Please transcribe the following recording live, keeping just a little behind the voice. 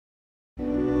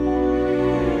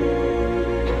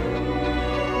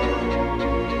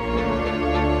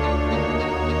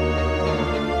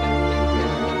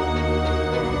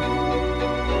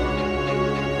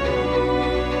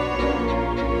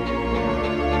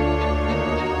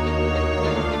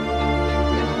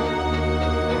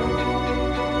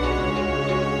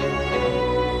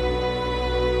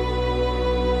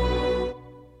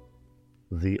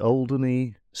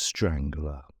Alderney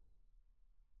Strangler.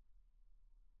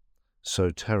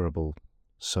 So terrible,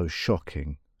 so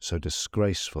shocking, so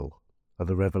disgraceful are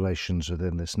the revelations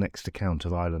within this next account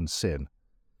of island sin,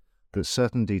 that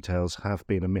certain details have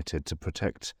been omitted to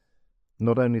protect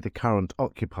not only the current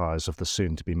occupiers of the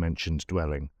soon-to-be-mentioned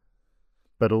dwelling,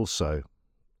 but also,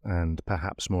 and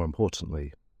perhaps more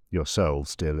importantly,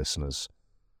 yourselves, dear listeners,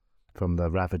 from the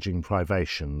ravaging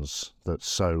privations that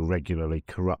so regularly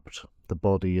corrupt the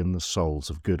body and the souls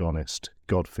of good, honest,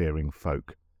 God-fearing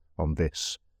folk on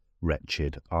this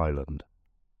wretched island.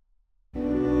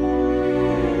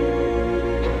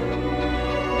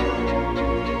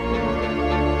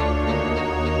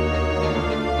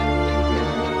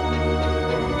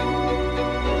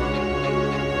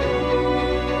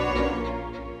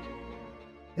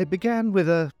 It began with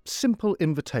a simple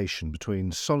invitation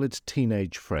between solid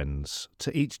teenage friends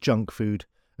to eat junk food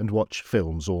and watch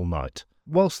films all night.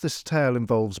 Whilst this tale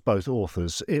involves both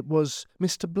authors, it was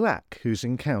Mr. Black whose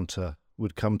encounter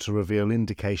would come to reveal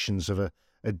indications of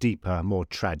a deeper, more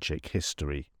tragic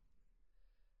history.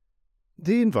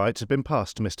 The invite had been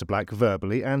passed to Mr. Black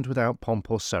verbally and without pomp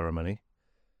or ceremony.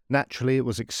 Naturally it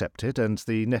was accepted, and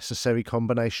the necessary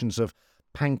combinations of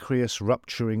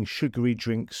pancreas-rupturing sugary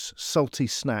drinks, salty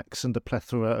snacks, and a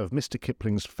plethora of Mr.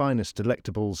 Kipling's finest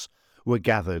delectables were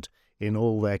gathered in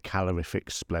all their calorific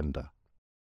splendour.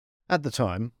 At the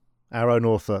time, our own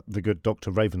author, the good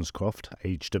Dr. Ravenscroft,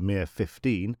 aged a mere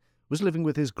 15, was living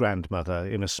with his grandmother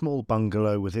in a small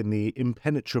bungalow within the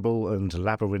impenetrable and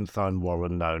labyrinthine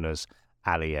warren known as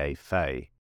Allier Fay.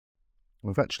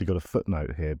 We've actually got a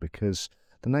footnote here because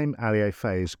the name Allier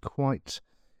Fay is quite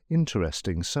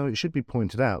interesting, so it should be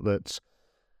pointed out that,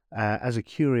 as a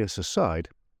curious aside,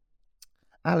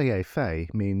 Allier Fay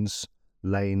means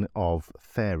Lane of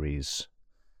Fairies,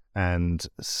 and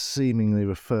seemingly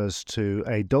refers to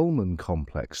a dolmen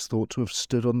complex thought to have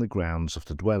stood on the grounds of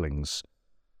the dwellings.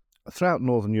 Throughout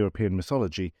Northern European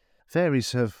mythology,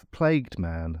 fairies have plagued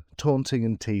man, taunting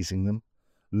and teasing them,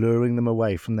 luring them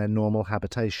away from their normal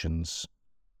habitations.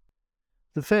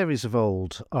 The fairies of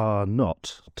old are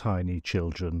not tiny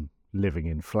children living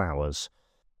in flowers.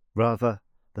 Rather,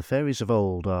 the fairies of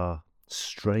old are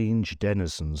strange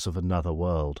denizens of another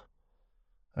world,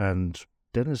 and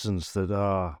denizens that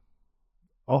are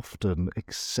often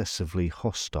excessively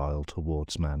hostile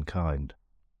towards mankind.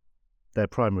 Their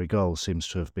primary goal seems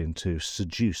to have been to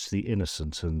seduce the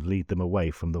innocent and lead them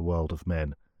away from the world of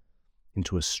men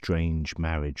into a strange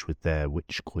marriage with their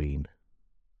witch queen.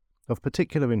 Of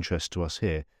particular interest to us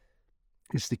here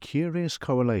is the curious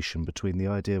correlation between the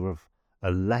idea of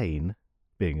a lane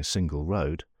being a single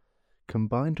road,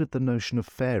 combined with the notion of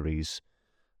fairies,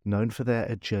 known for their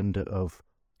agenda of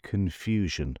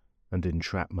confusion and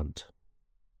entrapment.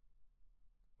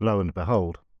 Lo and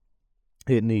behold,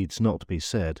 it needs not be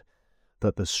said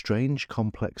that the strange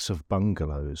complex of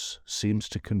bungalows seems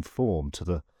to conform to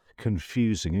the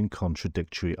confusing and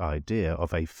contradictory idea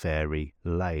of a fairy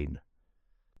lane.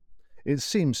 It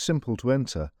seems simple to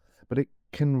enter, but it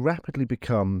can rapidly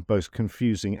become both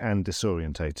confusing and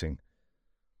disorientating.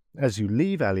 As you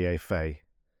leave Allier Fay,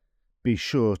 be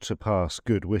sure to pass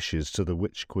good wishes to the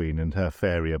Witch Queen and her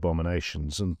fairy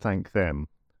abominations and thank them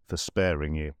for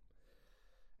sparing you.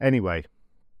 Anyway,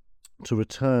 to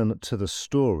return to the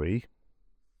story,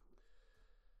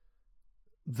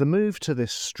 the move to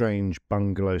this strange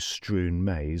bungalow-strewn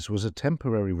maze was a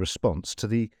temporary response to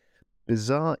the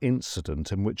bizarre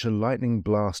incident in which a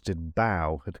lightning-blasted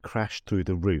bough had crashed through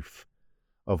the roof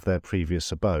of their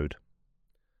previous abode.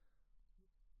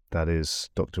 That is,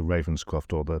 Dr.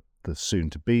 Ravenscroft, or the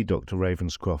soon-to-be Dr.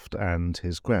 Ravenscroft, and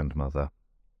his grandmother.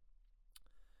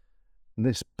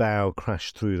 This bough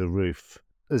crashed through the roof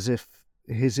as if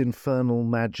His Infernal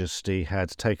Majesty had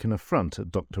taken affront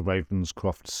at Dr.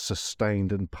 Ravenscroft's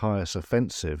sustained and pious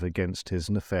offensive against his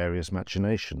nefarious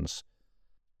machinations.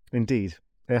 Indeed,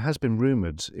 it has been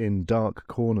rumoured in dark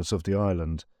corners of the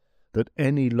island that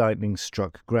any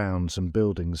lightning-struck grounds and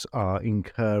buildings are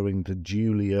incurring the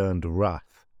duly earned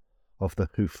wrath of the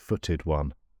hoof-footed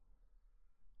one.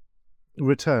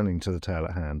 Returning to the tale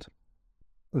at hand,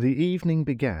 the evening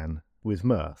began with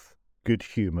mirth, good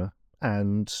humour,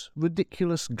 and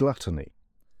ridiculous gluttony,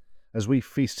 as we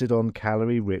feasted on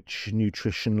calorie-rich,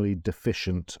 nutritionally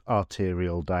deficient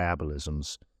arterial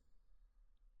diabolisms.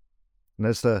 And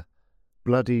as the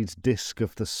bloodied disk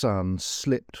of the sun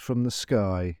slipped from the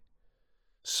sky,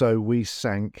 so we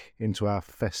sank into our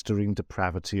festering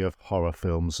depravity of horror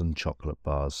films and chocolate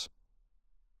bars.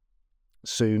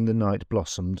 Soon the night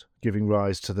blossomed, giving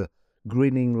rise to the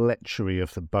grinning lechery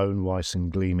of the bone-white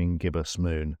and gleaming gibbous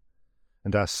moon,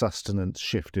 and our sustenance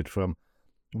shifted from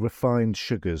refined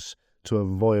sugars to a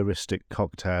voyeuristic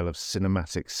cocktail of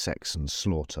cinematic sex and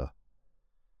slaughter.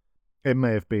 It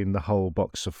may have been the whole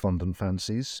box of fondant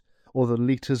fancies, or the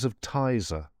litres of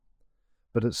Tizer,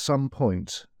 but at some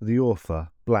point the author,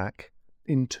 Black,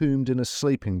 entombed in a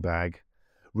sleeping bag,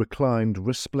 reclined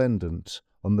resplendent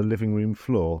on the living room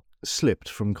floor, slipped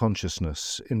from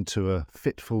consciousness into a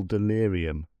fitful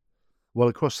delirium, while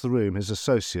across the room his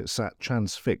associate sat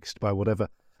transfixed by whatever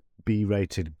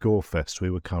B-rated gorefest we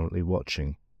were currently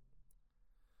watching.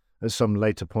 At some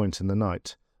later point in the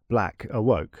night, Black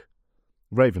awoke.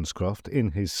 Ravenscroft,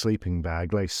 in his sleeping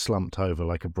bag, lay slumped over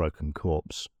like a broken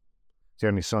corpse. The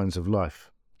only signs of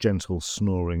life, gentle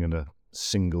snoring and a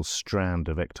single strand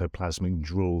of ectoplasmic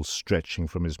drool stretching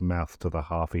from his mouth to the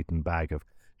half-eaten bag of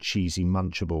cheesy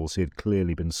munchables he had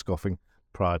clearly been scoffing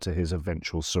prior to his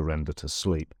eventual surrender to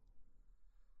sleep.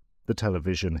 The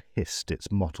television hissed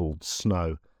its mottled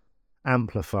snow,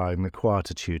 amplifying the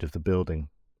quietude of the building.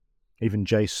 Even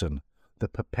Jason, the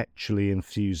perpetually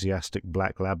enthusiastic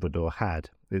black Labrador,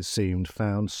 had, it seemed,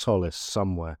 found solace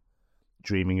somewhere,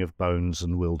 dreaming of bones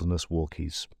and wilderness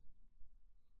walkies.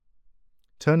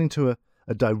 Turning to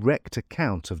a direct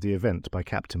account of the event by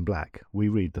Captain Black, we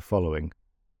read the following.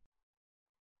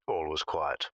 All was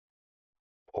quiet.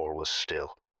 All was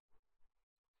still.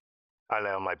 I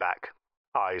lay on my back,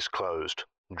 eyes closed,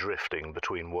 drifting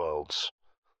between worlds,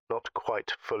 not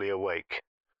quite fully awake,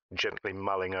 gently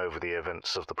mulling over the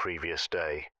events of the previous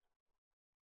day.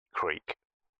 Creak.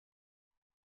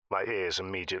 My ears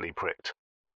immediately pricked.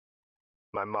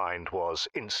 My mind was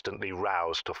instantly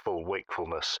roused to full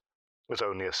wakefulness, as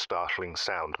only a startling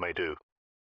sound may do.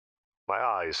 My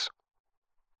eyes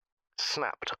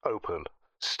snapped open,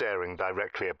 staring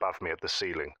directly above me at the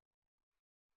ceiling.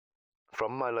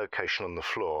 From my location on the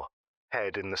floor,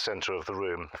 head in the center of the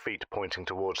room, feet pointing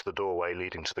towards the doorway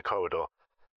leading to the corridor,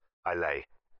 I lay,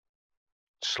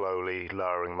 slowly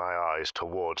lowering my eyes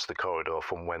towards the corridor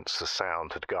from whence the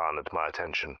sound had garnered my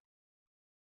attention.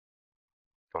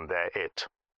 And there it,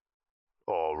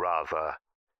 or rather,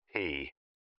 he,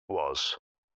 was.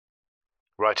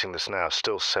 Writing this now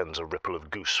still sends a ripple of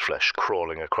goose flesh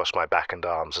crawling across my back and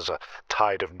arms as a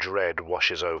tide of dread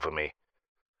washes over me.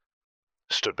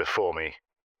 Stood before me,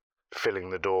 filling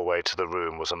the doorway to the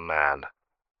room, was a man,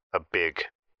 a big,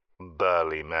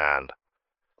 burly man,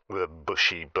 with a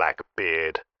bushy black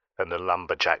beard and a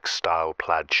lumberjack-style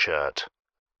plaid shirt.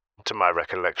 To my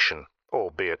recollection,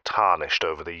 albeit tarnished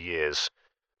over the years,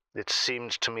 it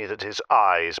seemed to me that his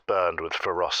eyes burned with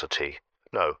ferocity.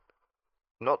 No,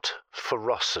 not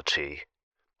ferocity,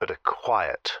 but a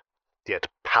quiet, yet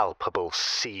palpable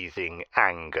seething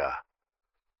anger.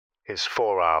 His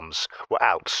forearms were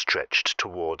outstretched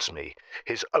towards me,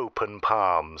 his open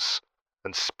palms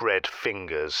and spread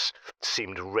fingers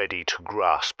seemed ready to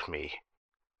grasp me.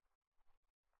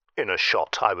 In a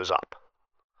shot I was up.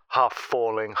 Half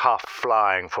falling, half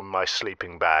flying from my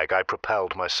sleeping bag, I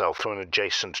propelled myself through an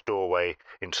adjacent doorway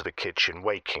into the kitchen,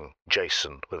 waking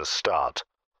Jason with a start.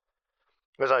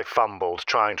 As I fumbled,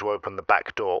 trying to open the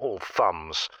back door, all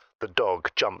thumbs, the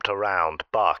dog jumped around,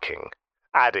 barking,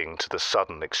 adding to the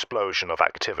sudden explosion of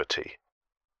activity.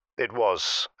 It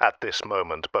was, at this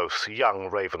moment, both young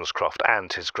Ravenscroft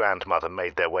and his grandmother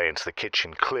made their way into the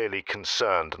kitchen, clearly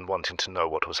concerned and wanting to know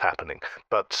what was happening.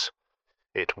 But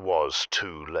it was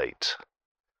too late.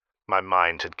 My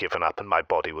mind had given up and my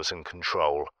body was in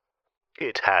control.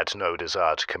 It had no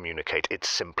desire to communicate. It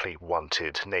simply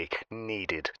wanted, nay,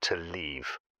 needed to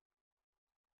leave.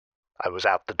 I was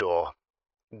out the door,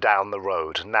 down the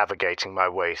road, navigating my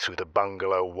way through the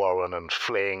bungalow warren and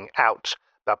fleeing out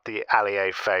up the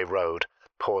Allier Fay Road,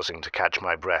 pausing to catch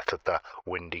my breath at the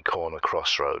Windy Corner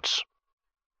crossroads.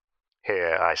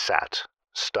 Here I sat,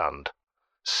 stunned,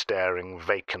 staring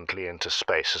vacantly into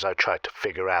space as I tried to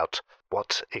figure out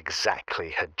what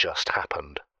exactly had just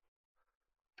happened.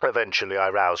 Eventually I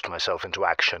roused myself into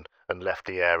action and left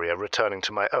the area, returning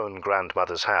to my own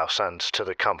grandmother's house and to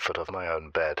the comfort of my own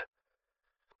bed.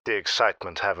 The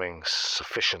excitement having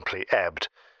sufficiently ebbed,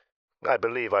 I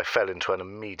believe I fell into an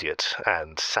immediate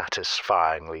and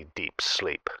satisfyingly deep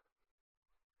sleep.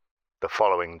 The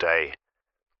following day,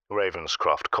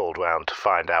 Ravenscroft called round to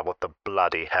find out what the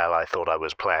bloody hell I thought I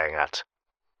was playing at.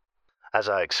 As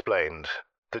I explained,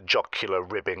 the jocular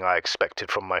ribbing I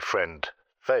expected from my friend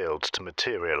failed to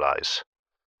materialize.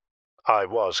 I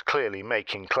was clearly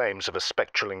making claims of a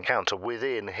spectral encounter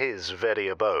within his very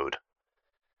abode.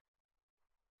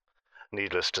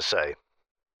 Needless to say,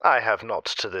 I have not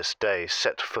to this day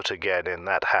set foot again in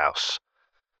that house,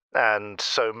 and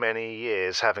so many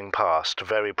years having passed,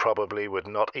 very probably would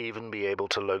not even be able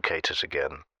to locate it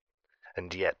again.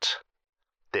 And yet,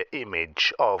 The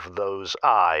image of those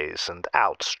eyes and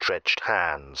outstretched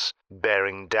hands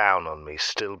bearing down on me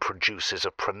still produces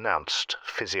a pronounced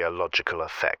physiological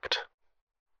effect.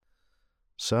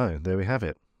 So, there we have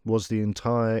it. Was the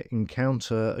entire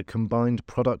encounter a combined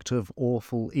product of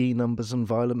awful E-numbers and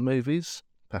violent movies?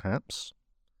 Perhaps.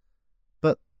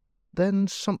 But then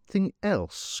something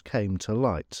else came to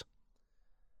light.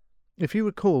 If you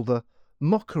recall, the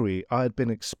mockery I had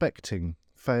been expecting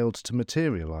failed to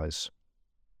materialise.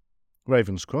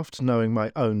 Ravenscroft, knowing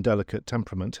my own delicate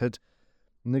temperament, had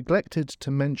neglected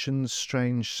to mention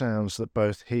strange sounds that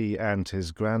both he and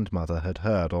his grandmother had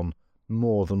heard on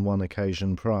more than one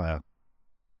occasion prior.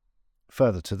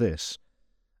 Further to this,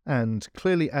 and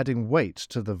clearly adding weight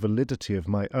to the validity of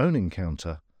my own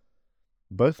encounter,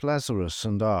 both Lazarus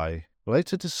and I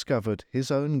later discovered his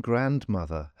own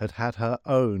grandmother had had her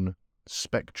own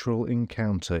spectral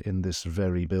encounter in this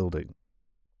very building.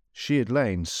 She had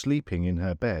lain sleeping in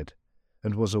her bed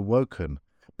and was awoken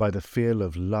by the feel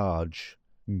of large,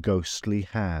 ghostly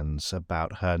hands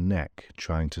about her neck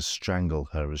trying to strangle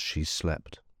her as she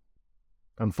slept.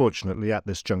 Unfortunately, at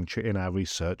this juncture in our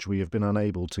research, we have been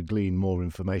unable to glean more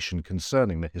information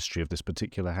concerning the history of this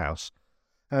particular house,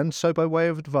 and so by way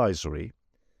of advisory,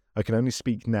 I can only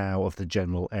speak now of the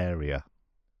general area.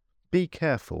 Be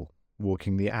careful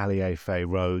walking the Alley-Fay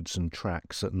roads and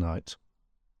tracks at night,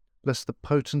 lest the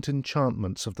potent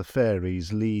enchantments of the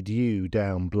fairies lead you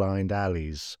down blind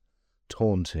alleys,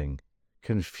 taunting,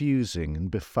 confusing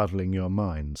and befuddling your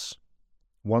minds.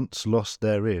 Once lost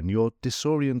therein, your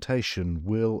disorientation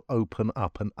will open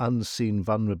up an unseen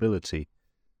vulnerability,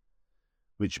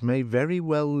 which may very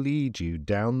well lead you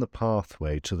down the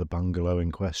pathway to the bungalow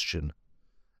in question,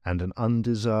 and an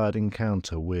undesired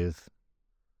encounter with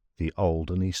the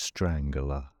Alderney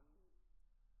Strangler.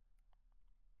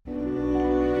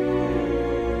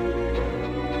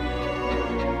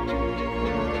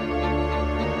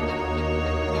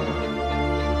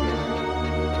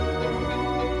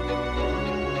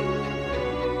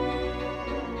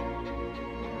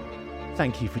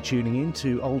 Thank you for tuning in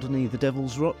to Alderney the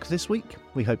Devil's Rock this week.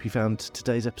 We hope you found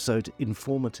today's episode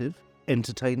informative,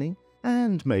 entertaining,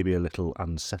 and maybe a little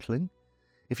unsettling.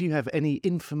 If you have any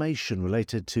information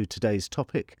related to today's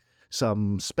topic,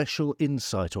 some special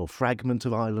insight or fragment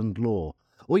of island lore,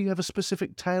 or you have a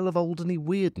specific tale of Alderney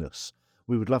weirdness,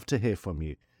 we would love to hear from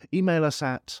you. Email us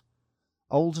at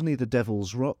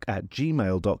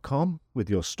alderneythedevilsrock@gmail.com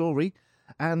with your story,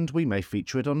 and we may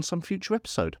feature it on some future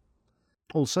episode.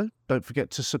 Also, don't forget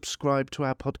to subscribe to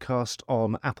our podcast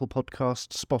on Apple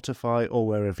Podcasts, Spotify, or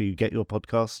wherever you get your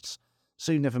podcasts,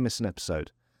 so you never miss an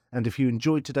episode. And if you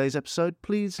enjoyed today's episode,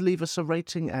 please leave us a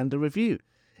rating and a review.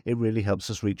 It really helps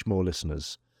us reach more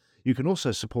listeners. You can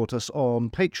also support us on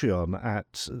Patreon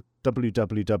at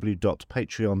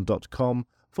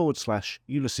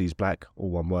www.patreon.com/Ulysses Black, all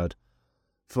one word,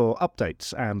 for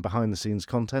updates and behind-the-scenes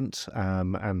content,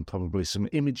 and probably some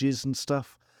images and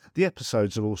stuff. The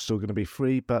episodes are all still going to be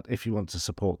free, but if you want to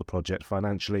support the project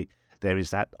financially, there is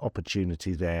that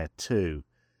opportunity there too.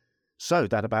 So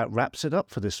that about wraps it up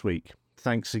for this week.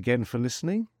 Thanks again for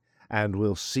listening, and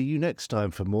we'll see you next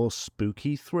time for more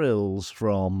spooky thrills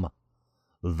from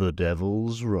The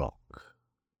Devil's Rock.